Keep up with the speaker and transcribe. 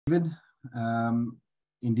David.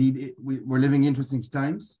 Indeed, we're living interesting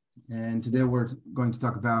times, and today we're going to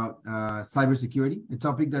talk about cybersecurity, a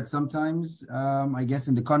topic that sometimes, I guess,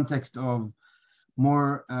 in the context of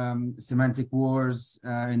more semantic wars,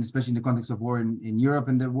 and especially in the context of war in Europe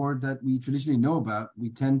and the war that we traditionally know about, we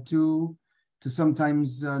tend to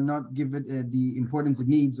sometimes not give it the importance it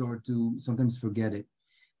needs, or to sometimes forget it.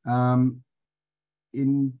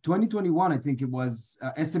 In 2021, I think it was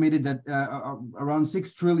estimated that around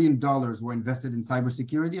 $6 trillion were invested in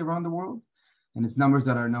cybersecurity around the world. And it's numbers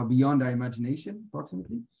that are now beyond our imagination,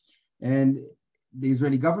 approximately. And the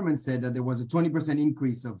Israeli government said that there was a 20%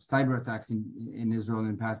 increase of cyber attacks in Israel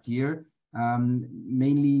in the past year,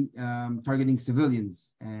 mainly targeting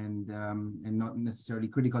civilians and not necessarily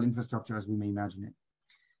critical infrastructure as we may imagine it.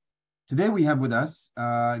 Today we have with us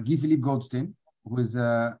Guy-Philippe Goldstein, who is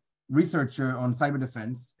a researcher on cyber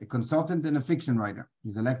defense, a consultant and a fiction writer.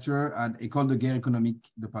 He's a lecturer at École de Guerre Économique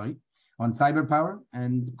de Paris on cyber power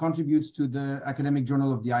and contributes to the academic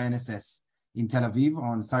journal of the INSS in Tel Aviv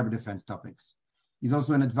on cyber defense topics. He's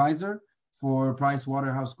also an advisor for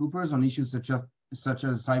PricewaterhouseCoopers on issues such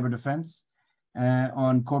as cyber defense,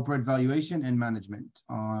 on corporate valuation and management,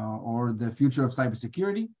 or the future of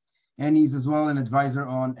cybersecurity. And he's as well an advisor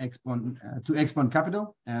on to Expon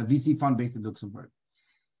Capital, a VC fund based in Luxembourg.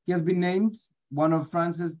 He has been named one of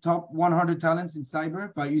France's top 100 talents in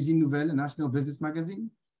cyber by Usine Nouvelle, a national business magazine.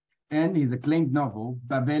 And his acclaimed novel,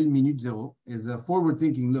 Babel Minute Zero, is a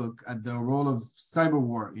forward-thinking look at the role of cyber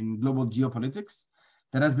war in global geopolitics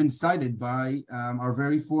that has been cited by our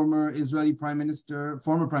very former Prime Minister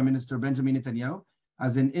Benjamin Netanyahu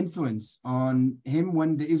as an influence on him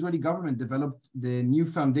when the Israeli government developed the new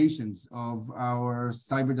foundations of our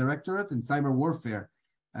cyber directorate and cyber warfare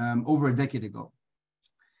over a decade ago.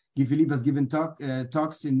 Guy-Philippe has given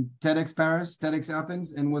talks in TEDx Paris, TEDx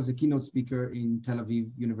Athens, and was a keynote speaker in Tel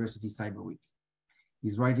Aviv University Cyber Week.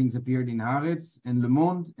 His writings appeared in Haaretz and Le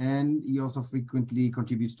Monde, and he also frequently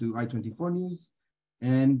contributes to I-24 News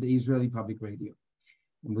and the Israeli Public Radio.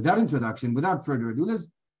 And without introduction, without further ado,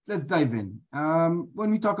 let's dive in.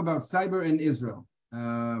 When we talk about cyber and Israel,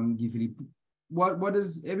 Guy-Philippe, what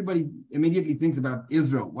does everybody immediately thinks about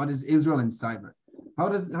Israel? What is Israel and cyber? How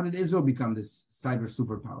did Israel become this cyber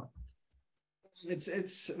superpower?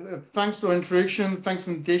 It's thanks for the introduction, thanks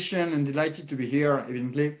for the invitation, and delighted to be here,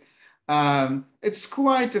 evidently. It's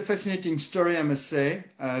quite a fascinating story, I must say,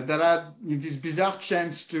 that I had this bizarre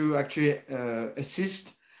chance to actually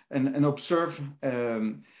assist and observe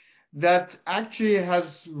that actually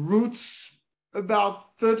has roots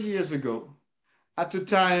about 30 years ago, at a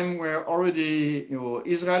time where already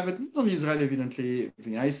Israel, but not only Israel, evidently, the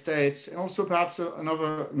United States, and also perhaps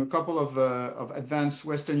a couple of advanced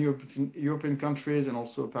Western European countries, and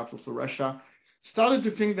also perhaps also Russia, started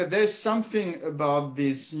to think that there's something about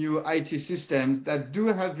these new IT systems that do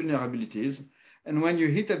have vulnerabilities. And when you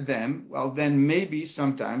hit at them, well, then maybe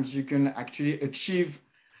sometimes you can actually achieve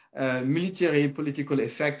military political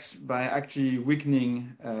effects by actually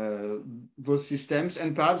weakening those systems,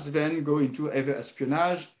 and perhaps then go into either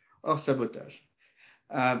espionage or sabotage.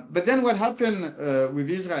 But then what happened with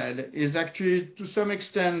Israel is actually to some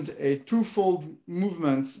extent a twofold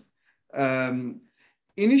movement.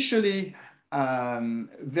 Initially,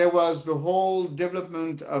 there was the whole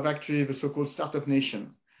development of actually the so-called startup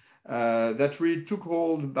nation that really took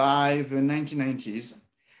hold by the 1990s.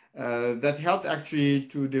 That helped actually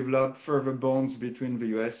to develop further bonds between the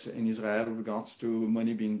US and Israel with regards to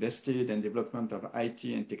money being invested and development of IT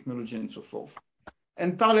and technology and so forth.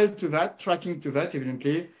 And parallel to that, tracking to that,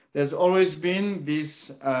 evidently, there's always been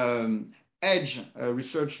this edge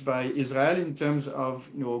research by Israel in terms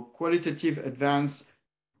of qualitative advance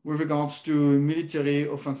with regards to military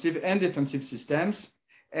offensive and defensive systems.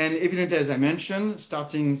 And evidently, as I mentioned,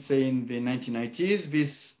 starting, say, in the 1990s,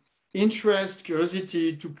 this interest,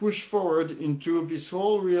 curiosity to push forward into this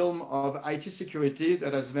whole realm of IT security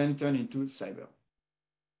that has then turned into cyber.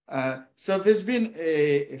 So there's been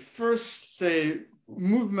a first, say,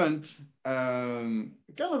 movement, kind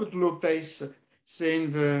of at low pace, say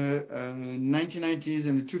in the 1990s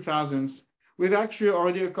and the 2000s, with actually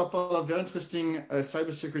already a couple of very interesting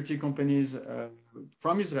cybersecurity companies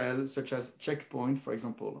from Israel, such as Checkpoint, for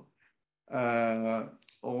example,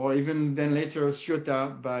 or even then later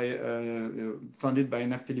Ciota, funded by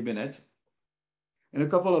Naftali Bennett, and a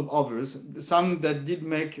couple of others, some that did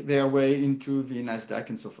make their way into the NASDAQ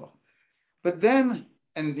and so forth. But then,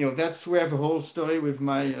 and that's where the whole story with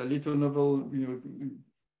my little novel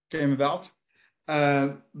came about.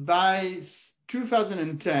 By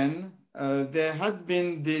 2010, there had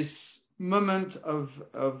been this moment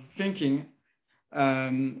of thinking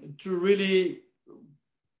to really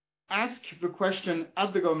ask the question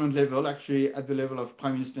at the government level, actually at the level of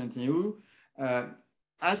Prime Minister Netanyahu,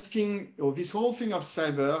 asking this whole thing of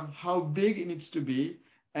cyber, how big it needs to be,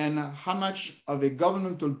 and how much of a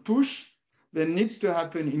governmental push there needs to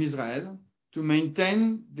happen in Israel to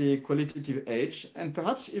maintain the qualitative edge, and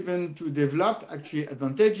perhaps even to develop actually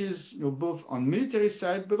advantages, both on military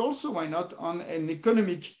side, but also why not on an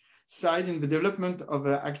economic side in the development of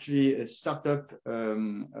actually a startup,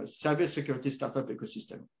 cybersecurity startup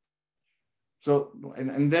ecosystem. So,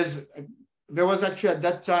 and there was actually at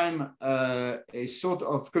that time a sort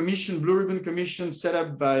of commission, Blue Ribbon Commission, set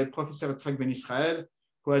up by Professor Yitzhak Ben Israel,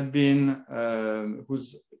 who had been,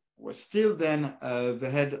 was still then the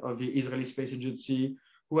head of the Israeli Space Agency,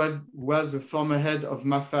 was the former head of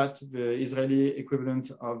MAFAT, the Israeli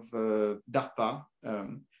equivalent of DARPA,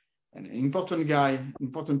 an important guy,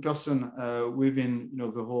 important person within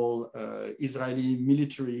the whole Israeli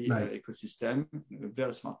military ecosystem, a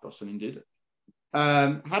very smart person indeed.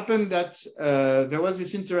 Happened that there was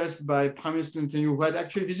this interest by Prime Minister Netanyahu, who had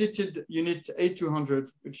actually visited Unit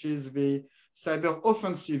A200, which is the cyber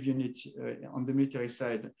offensive unit on the military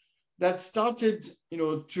side, that started,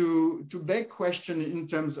 to beg question in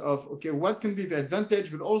terms of, okay, what can be the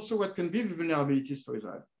advantage, but also what can be the vulnerabilities for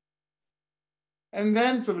Israel. And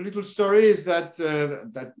then, so the little story is that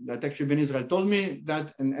that actually Ben Israel told me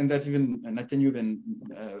that, and that even Netanyahu then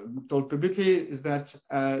told publicly, is that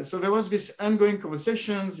so there was this ongoing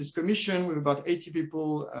conversations, this commission with about 80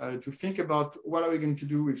 people to think about what are we going to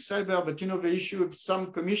do with cyber. But the issue of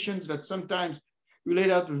some commissions that sometimes you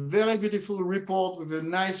laid out a very beautiful report with a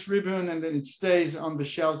nice ribbon, and then it stays on the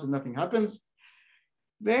shelves and nothing happens.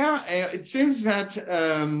 There, it seems that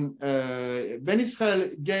Ben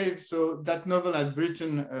Israel gave, so that novel I've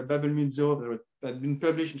written, Babel Mitzvot, that had been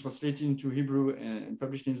published and translated into Hebrew and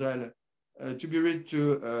published in Israel, to be read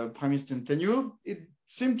to Prime Minister Netanyahu. It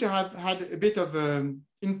seemed to have had a bit of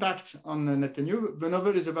impact on Netanyahu. The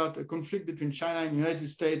novel is about a conflict between China and the United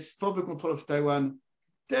States for the control of Taiwan,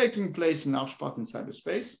 taking place in large part in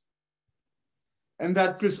cyberspace. And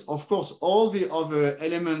that plus, of course, all the other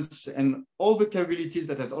elements and all the capabilities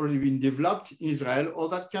that had already been developed in Israel, all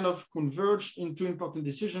that kind of converged into important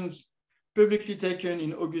decisions publicly taken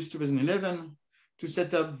in August 2011 to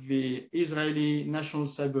set up the Israeli National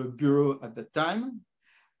Cyber Bureau at that time.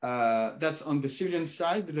 That's on the civilian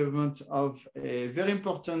side, the development of a very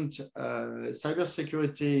important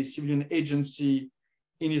cybersecurity civilian agency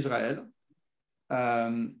in Israel.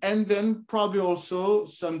 And then probably also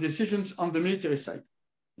some decisions on the military side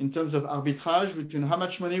in terms of arbitrage between how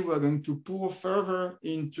much money we're going to pour further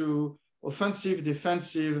into offensive,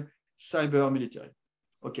 defensive, cyber military.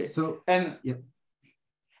 Okay. So, and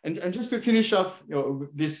just to finish off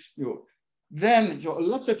this, then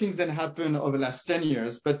lots of things then happen over the last 10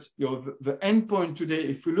 years, but the end point today,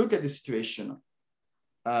 if we look at the situation,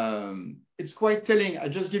 it's quite telling. I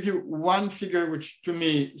just give you one figure, which to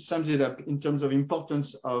me sums it up in terms of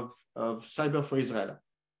importance of cyber for Israel.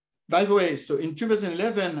 By the way, so in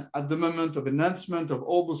 2011, at the moment of announcement of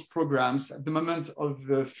all those programs, at the moment of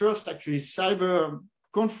the first actually cyber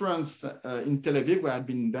conference in Tel Aviv, where I'd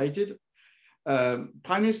been invited,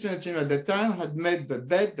 Prime Minister Netanyahu at that time had made the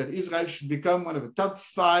bet that Israel should become one of the top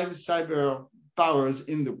 5 cyber powers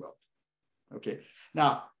in the world. Okay,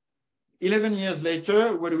 now, 11 years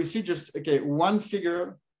later, what do we see? Just, one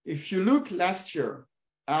figure. If you look last year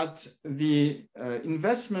at the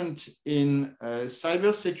investment in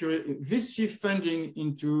cybersecurity, VC funding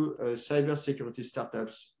into cybersecurity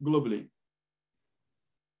startups globally,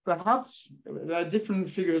 perhaps there are different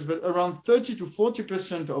figures, but around 30 to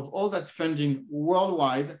 40% of all that funding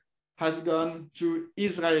worldwide has gone to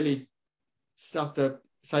Israeli startup,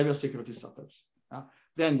 cybersecurity startups.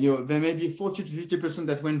 Then there may be 40 to 50%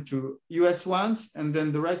 that went to US ones, and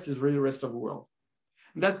then the rest is really the rest of the world.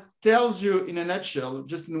 That tells you in a nutshell,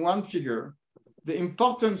 just in one figure, the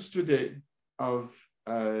importance today of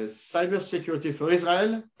cybersecurity for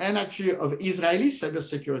Israel and actually of Israeli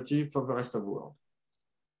cybersecurity for the rest of the world.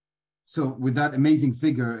 So with that amazing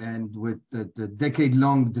figure and with the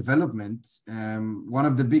decade-long development, one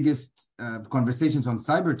of the biggest conversations on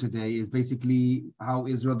cyber today is basically how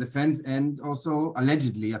Israel defends, and also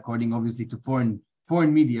allegedly, according obviously to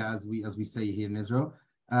foreign media, as we say here in Israel,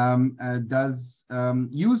 does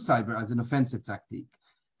use cyber as an offensive tactic.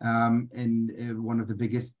 And one of the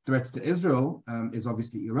biggest threats to Israel is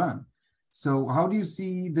obviously Iran. So how do you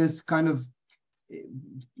see this kind of?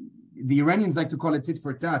 The Iranians like to call it tit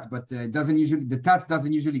for tat, but the tat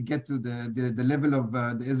doesn't usually get to the level of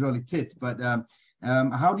the Israeli tit. But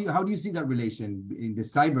how do you see that relation in the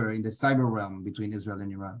cyber realm between Israel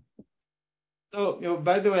and Iran? So,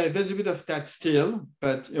 by the way, there's a bit of that still,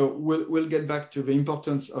 but we'll get back to the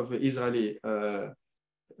importance of the Israeli, the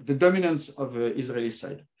dominance of the Israeli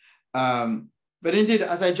side. But indeed,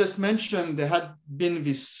 as I just mentioned, there had been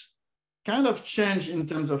this kind of change in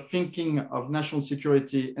terms of thinking of national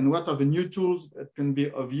security and what are the new tools that can be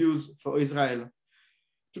of use for Israel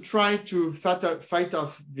to try to fight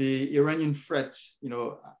off the Iranian threat,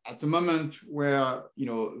 at the moment where,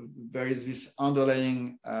 there is this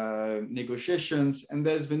underlying negotiations, and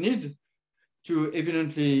there's the need to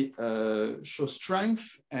evidently show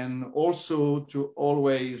strength and also to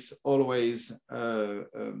always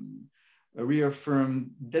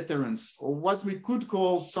reaffirm deterrence, or what we could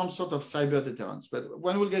call some sort of cyber deterrence. But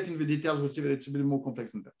when we'll get into the details, we'll see that it's a bit more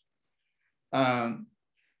complex than that.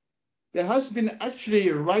 There has been actually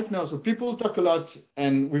right now, so people talk a lot,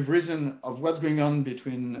 and with reason, of what's going on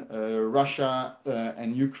between Russia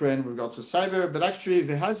and Ukraine with regards to cyber, but actually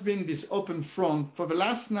there has been this open front for the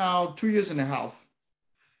last now 2.5 years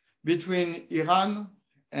between Iran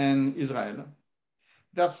and Israel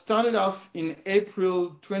that started off in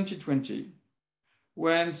April 2020,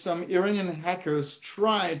 when some Iranian hackers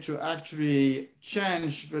tried to actually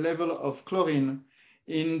change the level of chlorine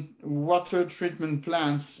in water treatment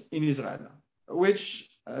plants in Israel, which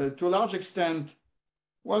to a large extent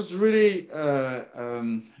was really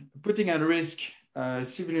putting at risk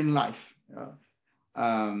civilian life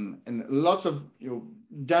and lots of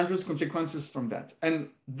dangerous consequences from that. And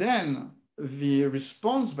then the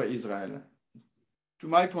response by Israel, to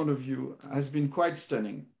my point of view, has been quite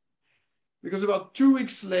stunning. Because about 2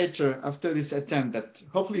 weeks later, after this attempt that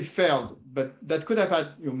hopefully failed, but that could have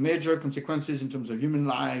had major consequences in terms of human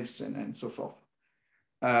lives and so forth.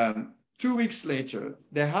 2 weeks later,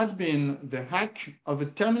 there had been the hack of a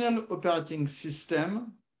terminal operating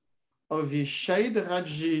system of the Shahid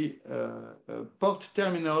Raji port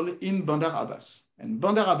terminal in Bandar Abbas. And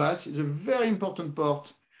Bandar Abbas is a very important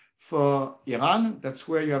port for Iran. That's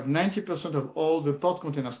where you have 90% of all the port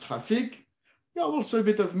containers traffic. You have also a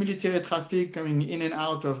bit of military traffic coming in and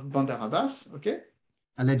out of Bandar Abbas, okay?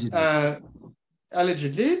 Allegedly.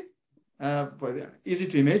 Allegedly, but easy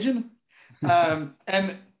to imagine.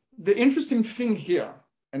 And the interesting thing here,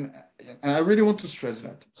 and I really want to stress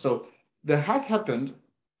that. So the hack happened,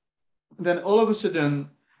 then all of a sudden,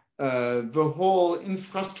 the whole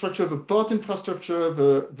infrastructure, the port infrastructure,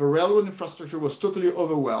 the railroad infrastructure was totally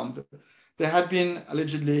overwhelmed. There had been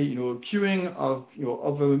allegedly, queuing of,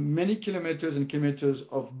 over many kilometers and kilometers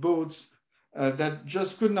of boats that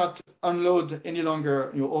just could not unload any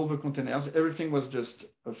longer, all the containers. Everything was just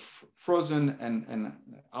frozen and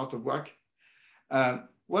out of whack.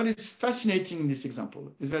 What is fascinating in this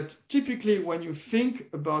example is that typically when you think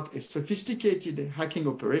about a sophisticated hacking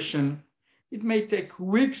operation, it may take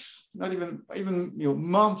weeks, not even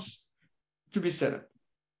months to be set up.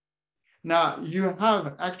 Now you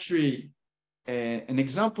have actually an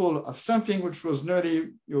example of something which was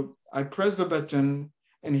nerdy. I press the button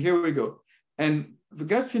and here we go. And the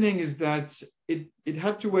gut feeling is that it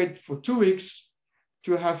had to wait for 2 weeks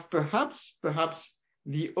to have perhaps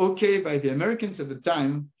the okay by the Americans at the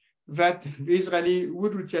time that the Israeli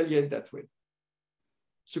would retaliate that way,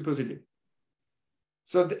 supposedly.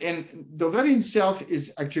 So, and the value itself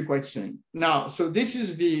is actually quite stunning. Now, so this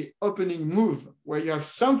is the opening move where you have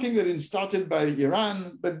something that is started by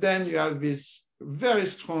Iran, but then you have this very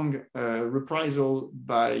strong reprisal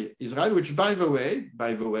by Israel, which by the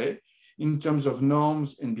way, in terms of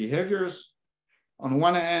norms and behaviors, on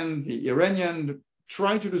one hand, the Iranian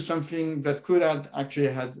tried to do something that could have actually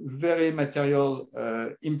had very material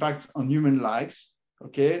impact on human lives,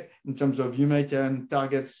 okay, in terms of humanitarian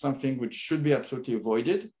targets, something which should be absolutely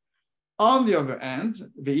avoided. On the other hand,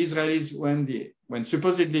 the Israelis, when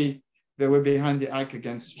supposedly they were behind the hack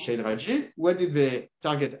against Shahid Raji, what did they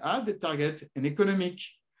target at? They target an economic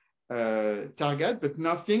target, but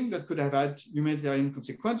nothing that could have had humanitarian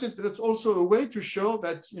consequences. That's also a way to show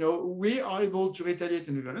that we are able to retaliate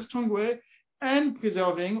in a very strong way and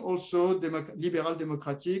preserving also liberal,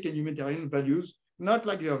 democratic, and humanitarian values, not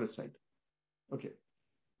like the other side. Okay.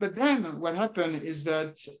 But then what happened is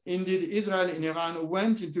that indeed Israel and Iran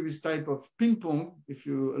went into this type of ping pong, if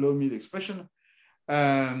you allow me the expression,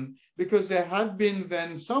 because there had been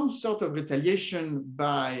then some sort of retaliation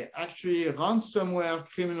by actually ransomware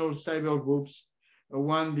criminal cyber groups,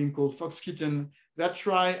 one being called Fox Kitten, that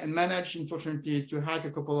try and manage, unfortunately, to hack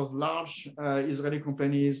a couple of large Israeli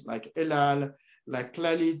companies like El Al, like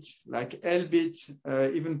Clalit, like Elbit,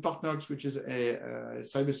 even Partnox, which is a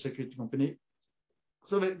cybersecurity company.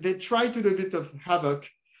 So they try to do a bit of havoc,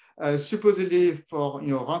 supposedly for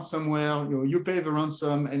ransomware. You pay the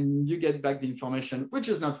ransom and you get back the information, which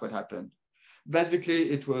is not what happened.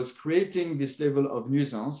 basically it was creating this level of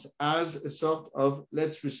nuisance as a sort of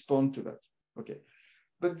let's respond to that. Okay.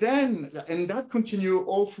 But then, and that continued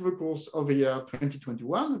all through the course of the year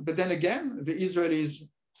 2021. But then again, the Israelis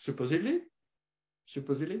supposedly,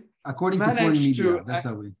 according to foreign media, that's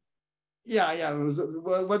how we. Yeah,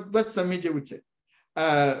 what some media would say,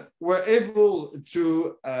 were able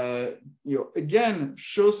to, again,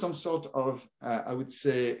 show some sort of, I would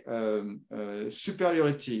say,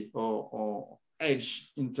 superiority or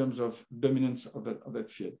edge in terms of dominance of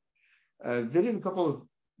that field. They did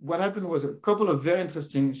what happened was a couple of very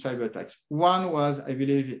interesting cyber attacks. One was, I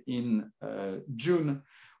believe, in June,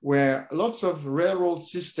 where lots of railroad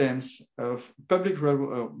systems of public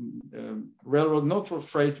railroad, not for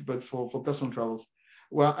freight, but for personal travels,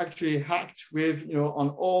 were actually hacked with, on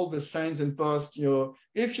all the signs and posts,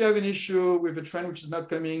 if you have an issue with a train which is not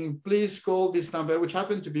coming, please call this number, which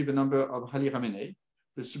happened to be the number of Ali Khamenei,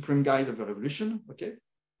 the supreme guide of the revolution, okay?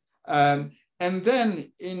 And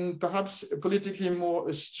then in perhaps a politically more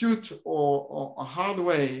astute or a hard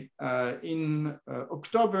way, in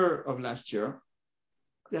October of last year,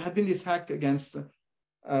 there had been this hack against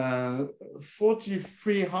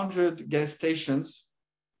 4,300 gas stations,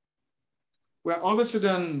 where all of a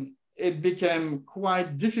sudden it became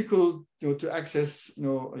quite difficult to access,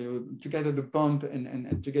 to get at the pump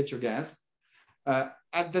and to get your gas.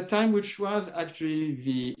 At the time, which was actually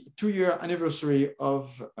the 2-year anniversary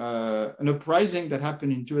of an uprising that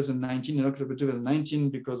happened in 2019, in October 2019,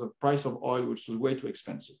 because of price of oil, which was way too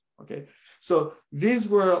expensive, okay? So these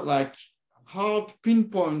were like hard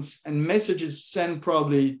pinpoints and messages sent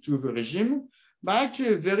probably to the regime by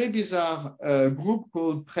actually a very bizarre group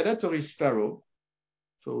called Predatory Sparrow.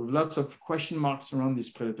 So lots of question marks around this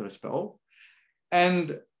Predatory Sparrow.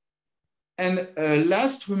 And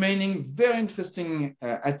last remaining very interesting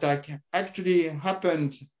attack actually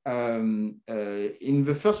happened in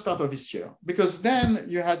the first part of this year, because then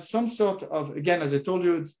you had some sort of, again, as I told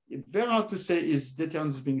you, it's very hard to say is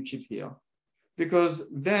deterrence being achieved here, because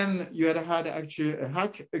then you had actually a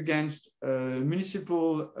hack against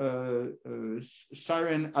municipal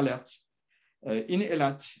siren alert in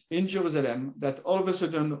Eilat, in Jerusalem, that all of a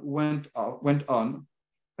sudden went on.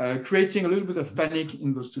 Creating a little bit of panic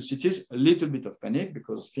in those two cities, a little bit of panic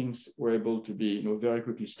because things were able to be very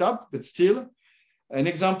quickly stopped, but still an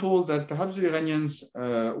example that perhaps the Iranians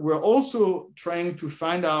were also trying to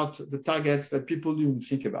find out the targets that people didn't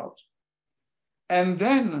think about. And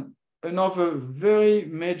then another very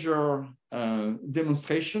major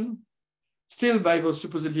demonstration, still by those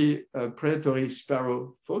supposedly predatory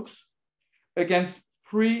Sparrow folks, against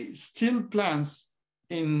 3 steel plants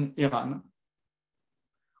in Iran,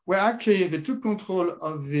 where actually they took control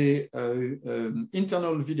of the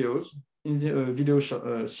internal videos in the video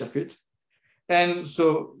circuit. And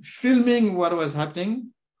so filming what was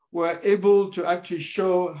happening, were able to actually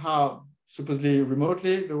show how, supposedly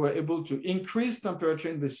remotely, they were able to increase temperature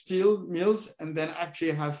in the steel mills and then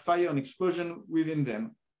actually have fire and explosion within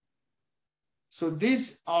them. So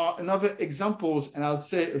these are another examples, and I'll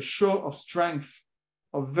say a show of strength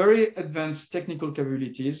of very advanced technical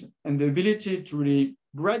capabilities and the ability to really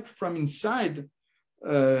break from inside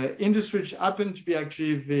industry which happen to be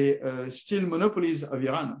actually the steel monopolies of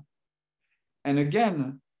Iran. And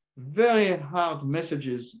again, very hard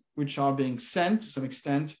messages which are being sent to some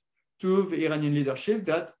extent to the Iranian leadership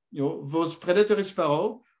that those predatory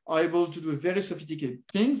Sparrow are able to do very sophisticated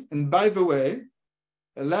things. And by the way,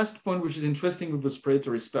 a last point which is interesting with those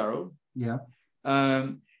predatory Sparrow,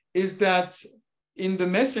 is that in the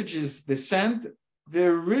messages they send,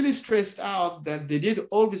 they're really stressed out that they did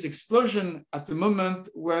all this explosion at the moment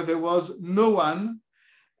where there was no one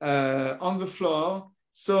on the floor.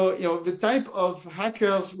 So, the type of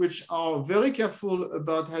hackers which are very careful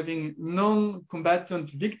about having non-combatant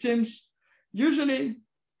victims, usually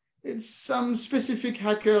it's some specific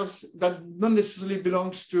hackers that don't necessarily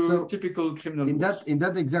belongs to typical criminal groups. In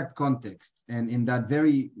that exact context, and in that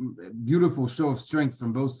very beautiful show of strength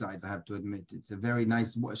from both sides, I have to admit, it's a very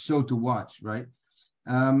nice show to watch, right?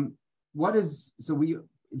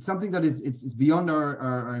 It's something that it's beyond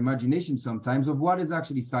our imagination sometimes of what is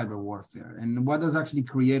actually cyber warfare and what does actually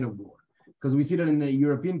create a war. Because we see that in the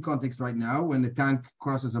European context right now, when the tank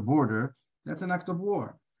crosses a border, that's an act of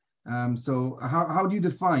war. So how do you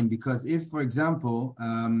define? Because if, for example,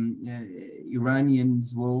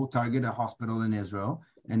 Iranians will target a hospital in Israel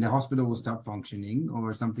and the hospital will stop functioning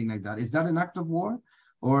or something like that, is that an act of war?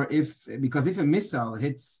 Or because if a missile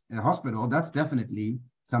hits a hospital, that's definitely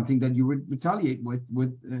something that you would retaliate with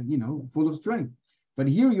full of strength. But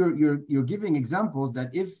here you're giving examples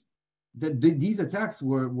that these attacks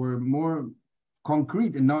were more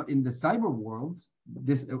concrete and not in the cyber world,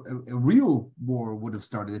 a real war would have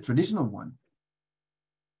started, a traditional one.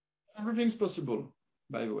 Everything's possible,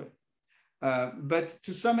 by the way. But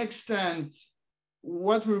to some extent,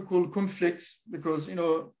 what we call conflicts, because,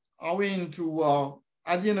 are we into war?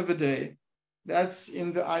 At the end of the day, that's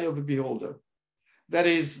in the eye of the beholder. That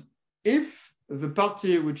is, if the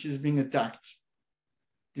party which is being attacked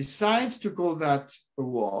decides to call that a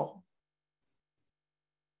war,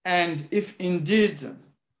 and if indeed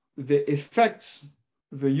the effects,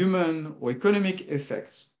 the human or economic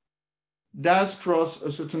effects, does cross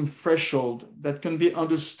a certain threshold that can be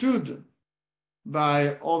understood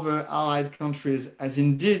by other allied countries as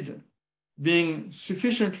indeed being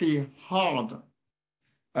sufficiently hard,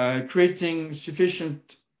 creating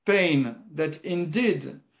sufficient pain that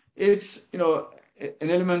indeed it's an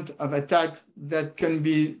element of attack that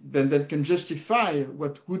can justify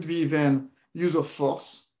what would be then use of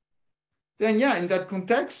force, then yeah, in that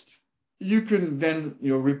context, you can then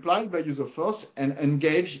reply by use of force and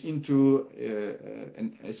engage into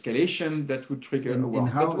an escalation that would trigger a war.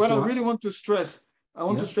 But what I really want to stress,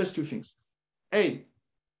 to stress two things. A,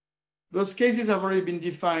 those cases have already been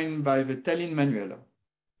defined by the Tallinn Manual,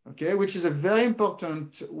 okay, which is a very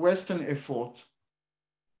important Western effort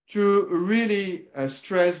to really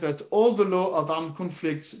stress that all the law of armed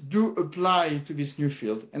conflicts do apply to this new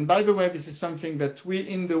field. And by the way, this is something that we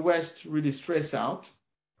in the West really stress out,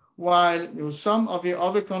 while some of the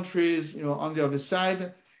other countries, on the other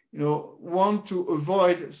side, want to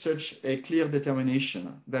avoid such a clear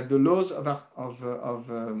determination that the laws of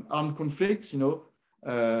armed conflicts, the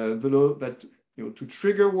law that to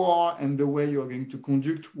trigger war and the way you are going to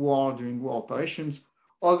conduct war during war operations,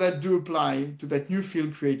 all that do apply to that new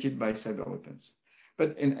field created by cyber weapons.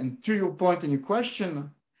 But and to your point and your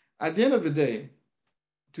question, at the end of the day,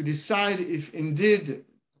 to decide if indeed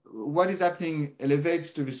what is happening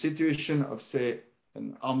elevates to the situation of, say,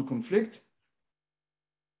 an armed conflict,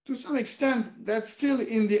 to some extent, that's still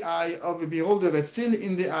in the eye of the beholder, that's still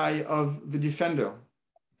in the eye of the defender.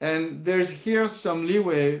 And there's here some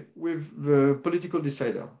leeway with the political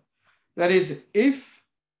decider. That is, if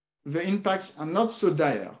the impacts are not so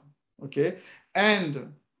dire, okay,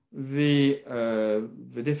 and the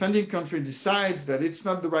defending country decides that it's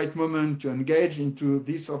not the right moment to engage into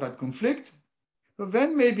this or that conflict,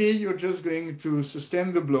 then maybe you're just going to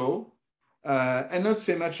sustain the blow and not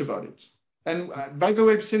say much about it. And by the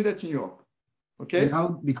way, I've seen that in Europe, okay? And how,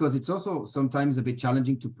 because it's also sometimes a bit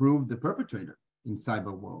challenging to prove the perpetrator in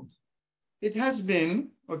cyber world. It has been,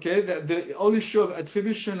 okay, the whole issue of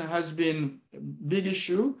attribution has been a big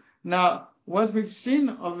issue. Now, what we've seen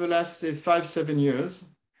over the last, say, 5-7 years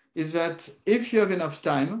is that if you have enough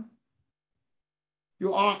time,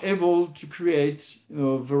 you are able to create,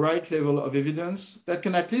 the right level of evidence that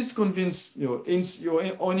can at least convince, your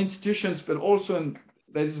own institutions, but also, and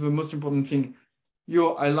that is the most important thing,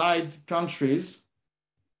 your allied countries,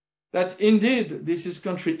 that indeed this is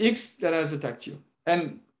country X that has attacked you.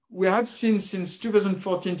 And we have seen since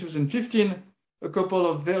 2014, 2015, a couple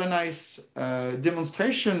of very nice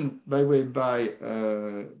demonstrations by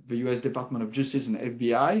the US Department of Justice and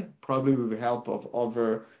FBI, probably with the help of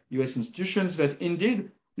other US institutions, that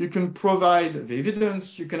indeed you can provide the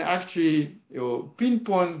evidence, you can actually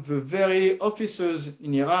pinpoint the very officers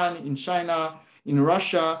in Iran, in China, in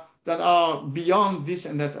Russia that are beyond this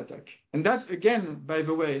and that attack. And that, again, by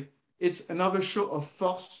the way, it's another show of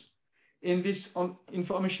force in this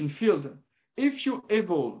information field. If you're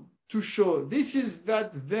able to show this is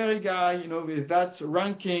that very guy, with that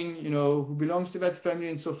ranking, who belongs to that family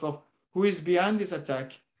and so forth, who is behind this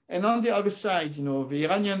attack. And on the other side, the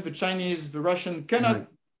Iranian, the Chinese, the Russian cannot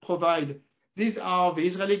provide. These are the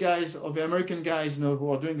Israeli guys or the American guys, who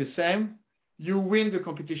are doing the same. You win the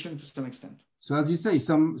competition to some extent. So as you say,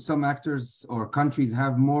 some actors or countries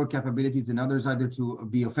have more capabilities than others, either to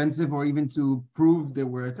be offensive or even to prove they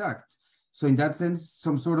were attacked. So in that sense,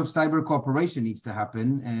 some sort of cyber cooperation needs to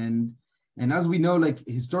happen. And as we know, like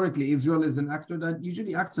historically, Israel is an actor that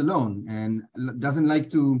usually acts alone and doesn't like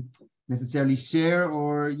to necessarily share,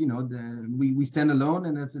 or we stand alone,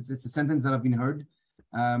 and it's a sentence that I've been heard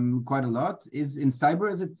quite a lot. Is in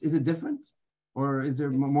cyber, is it different, or is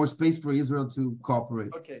there more space for Israel to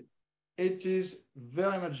cooperate? Okay, it is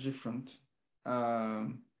very much different,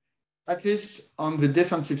 at least on the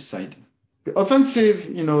defensive side. The offensive,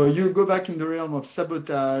 you go back in the realm of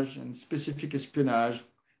sabotage and specific espionage.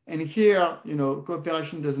 And here,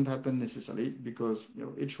 cooperation doesn't happen necessarily because,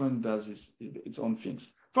 each one does its own things.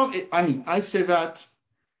 I say that,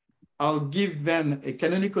 I'll give then a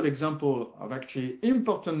canonical example of actually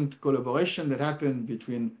important collaboration that happened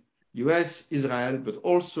between US, Israel, but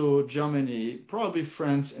also Germany, probably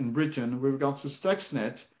France and Britain with regards to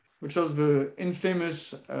Stuxnet, which was the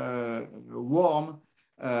infamous worm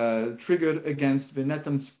triggered against the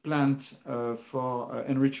Natanz plant for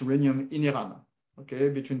enriched uranium in Iran, okay,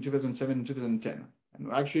 between 2007 and 2010.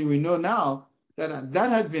 And actually, we know now that that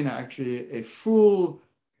had been actually a full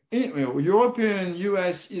European,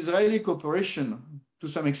 US, Israeli cooperation to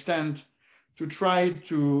some extent to try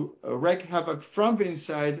to wreak havoc from the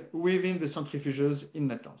inside within the centrifuges in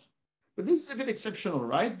Natanz. But this is a bit exceptional,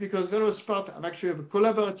 right? Because that was part of actually of a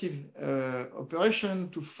collaborative operation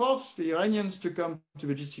to force the Iranians to come to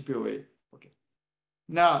the JCPOA. Okay.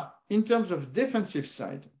 Now, in terms of defensive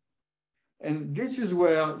side, and this is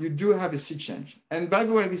where you do have a sea change. And by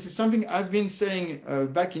the way, this is something I've been saying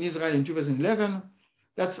back in Israel in 2011.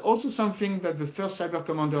 That's also something that the first cyber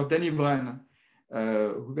commander, Danny Bryan,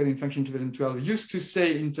 who got in function in 2012, used to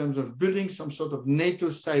say in terms of building some sort of NATO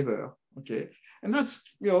cyber, okay? And that's,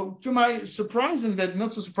 to my surprise, and that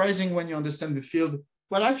not so surprising when you understand the field,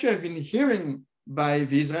 what actually I've been hearing by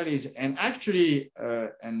the Israelis, and actually,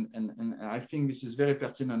 and I think this is very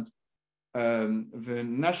pertinent, the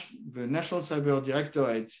National Cyber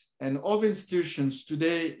Directorate and other institutions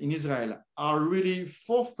today in Israel are really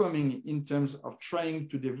forthcoming in terms of trying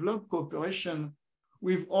to develop cooperation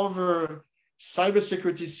with other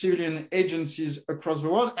cybersecurity civilian agencies across the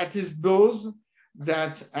world, at least those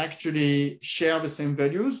that actually share the same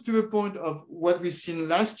values, to the point of what we've seen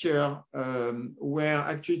last year, where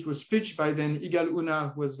actually it was pitched by then Igal Una,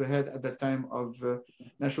 who was the head at that time of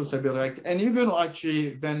National Cyber Direct, and even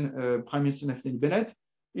actually then Prime Minister Naftali Bennett,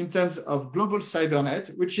 in terms of Global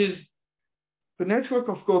CyberNet, which is the network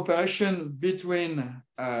of cooperation between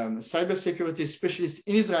cybersecurity specialists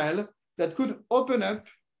in Israel that could open up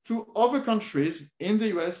to other countries in the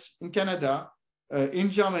US, in Canada, in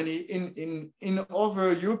Germany, in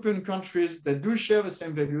other European countries that do share the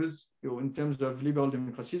same values in terms of liberal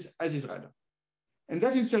democracies as Israel. And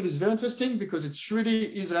that itself is very interesting because it's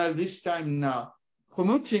really Israel this time now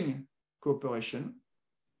promoting cooperation.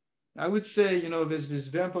 I would say, there's this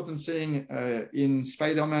very important saying in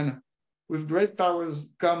Spider-Man, with great powers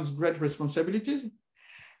comes great responsibilities.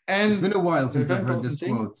 And it's been a while since I've heard this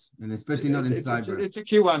quote, and especially not in cyber. It's a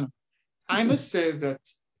key one. I must say that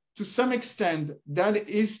to some extent, that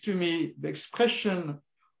is to me the expression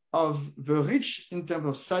of the reach in terms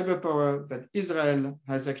of cyber power that Israel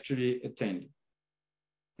has actually attained.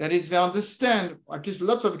 That is, they understand, at least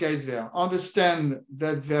lots of guys there, understand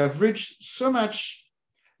that they have reached so much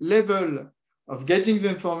level of getting the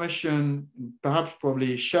information, perhaps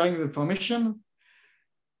probably sharing the information,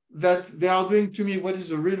 that they are doing to me what is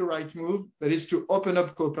the real right move, that is to open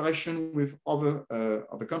up cooperation with other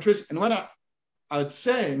countries. And what I'd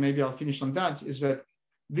say, maybe I'll finish on that, is that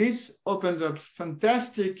this opens up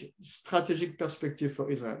fantastic strategic perspective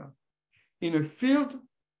for Israel in a field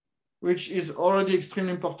which is already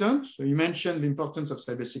extremely important. So you mentioned the importance of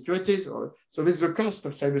cybersecurity. So there's the cost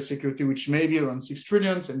of cybersecurity, which may be around 6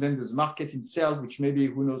 trillion, and then there's market itself, which may be,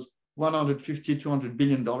 who knows, 150, $200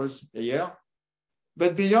 billion a year.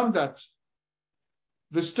 But beyond that,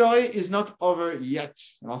 the story is not over yet.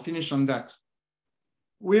 And I'll finish on that.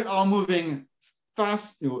 We are moving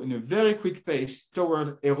fast, in a very quick pace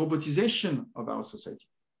toward a robotization of our society.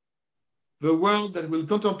 The world that we'll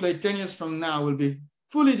contemplate 10 years from now will be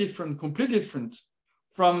fully different, completely different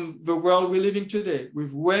from the world we're living today,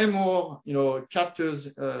 with way more, captors,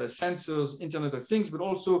 sensors, Internet of Things, but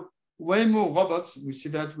also way more robots. We see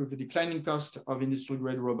that with the declining cost of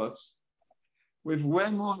industrial-grade robots, with way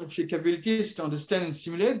more actually capabilities to understand and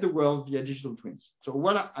simulate the world via digital twins. So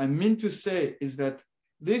what I mean to say is that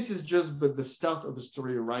this is just but the start of the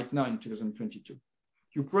story right now in 2022.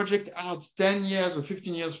 You project out 10 years or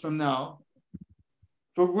 15 years from now,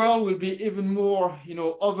 the world will be even more,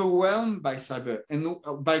 overwhelmed by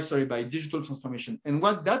by digital transformation. And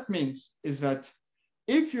what that means is that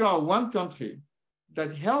if you are one country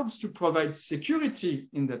that helps to provide security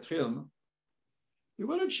in that realm, you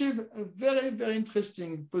will achieve a very, very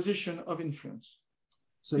interesting position of influence.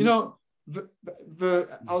 So,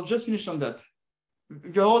 I'll just finish on that.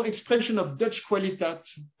 The whole expression of Dutch Qualität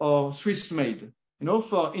or Swiss made,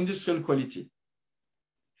 for industrial quality.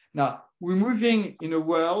 Now, we're moving in a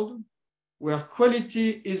world where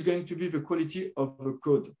quality is going to be the quality of the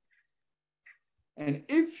code. And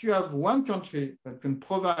if you have one country that can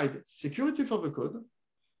provide security for the code,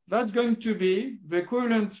 that's going to be the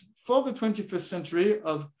equivalent for the 21st century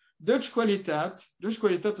of Dutch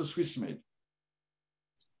Qualität or Swiss made.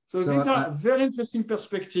 So these are very interesting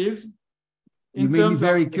perspectives in terms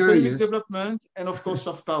of economic development and, of course,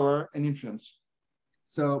 soft power and influence.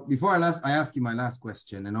 So before I ask you my last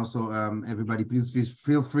question, and also everybody, please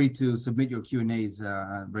feel free to submit your Q&As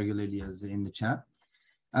regularly as in the chat.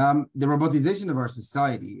 The robotization of our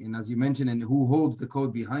society, and as you mentioned, and who holds the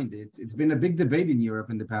code behind it, it's been a big debate in Europe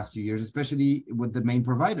in the past few years, especially with the main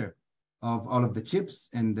provider of all of the chips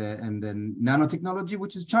and the nanotechnology,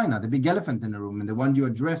 which is China, the big elephant in the room, and the one you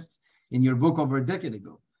addressed in your book over a decade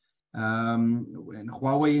ago. And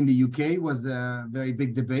Huawei in the UK was a very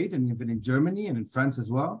big debate, and even in Germany and in France as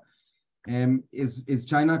well. Is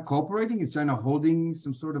China cooperating? Is China holding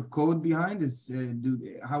some sort of code behind?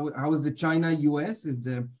 How is the China-US?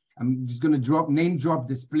 I'm just going to name drop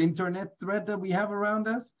the splinternet threat that we have around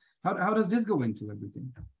us. How does this go into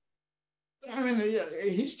everything? I mean,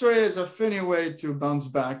 history is a funny way to bounce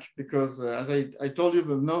back because, as I told you,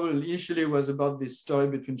 the novel initially was about this story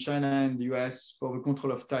between China and the US for the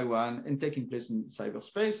control of Taiwan and taking place in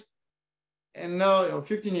cyberspace. And now,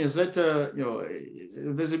 15 years later,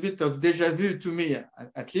 there's a bit of deja vu to me,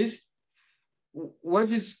 at least. What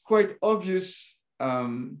is quite obvious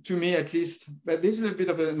to me, at least, but this is a bit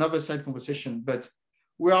of another side conversation, but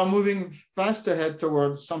we are moving fast ahead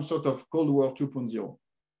towards some sort of Cold War 2.0.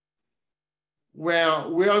 where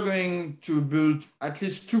we are going to build at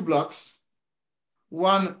least two blocks,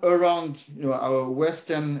 one around our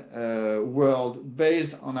Western world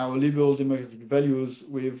based on our liberal democratic values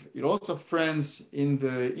with lots of friends in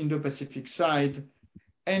the Indo-Pacific side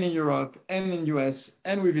and in Europe and in US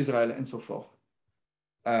and with Israel and so forth.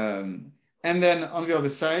 And then on the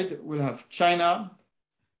other side, we'll have China,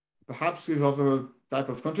 perhaps with other type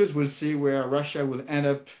of countries. We'll see where Russia will end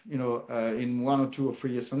up in 1 or 2 or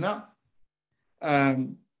 3 years from now.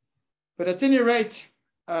 But at any rate,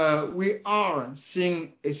 we are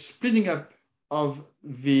seeing a splitting up of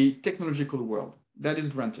the technological world. That is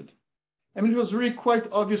granted. I mean, it was really quite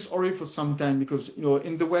obvious already for some time because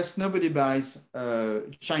in the West nobody buys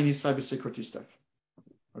Chinese cybersecurity stuff,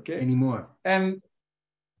 okay? Anymore. And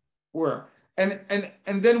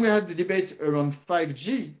then we had the debate around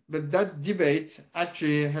 5G, but that debate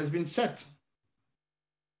actually has been set.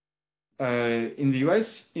 In the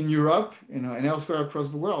US, in Europe, and elsewhere across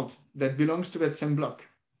the world that belongs to that same block.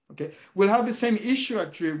 Okay, we'll have the same issue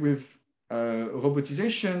actually with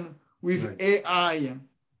robotization, with right. AI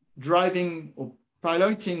driving or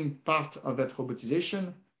piloting part of that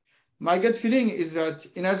robotization. My gut feeling is that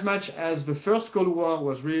in as much as the first Cold War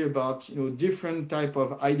was really about different type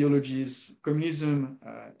of ideologies, communism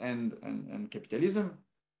and capitalism,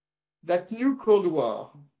 that new Cold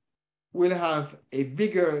War will have a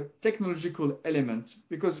bigger technological element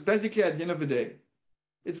because basically at the end of the day,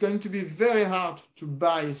 it's going to be very hard to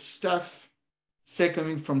buy stuff, say,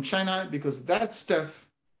 coming from China, because that stuff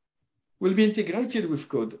will be integrated with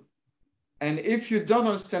code. And if you don't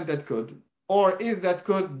understand that code, or if that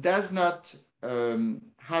code does not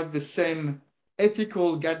have the same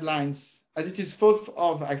ethical guidelines as it is thought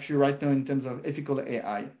of actually right now in terms of ethical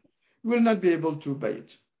AI, you will not be able to buy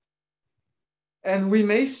it. And we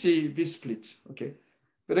may see this split, okay?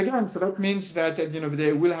 But again, so that means that at the end of the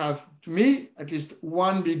day, we'll have, to me, at least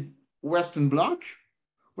one big Western bloc,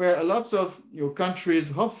 where lots of countries,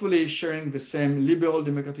 hopefully sharing the same liberal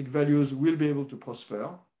democratic values, will be able to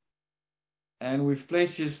prosper. And with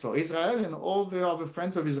places for Israel and all the other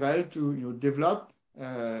friends of Israel to develop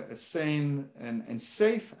a sane and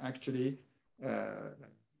safe, actually,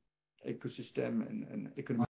 ecosystem and economic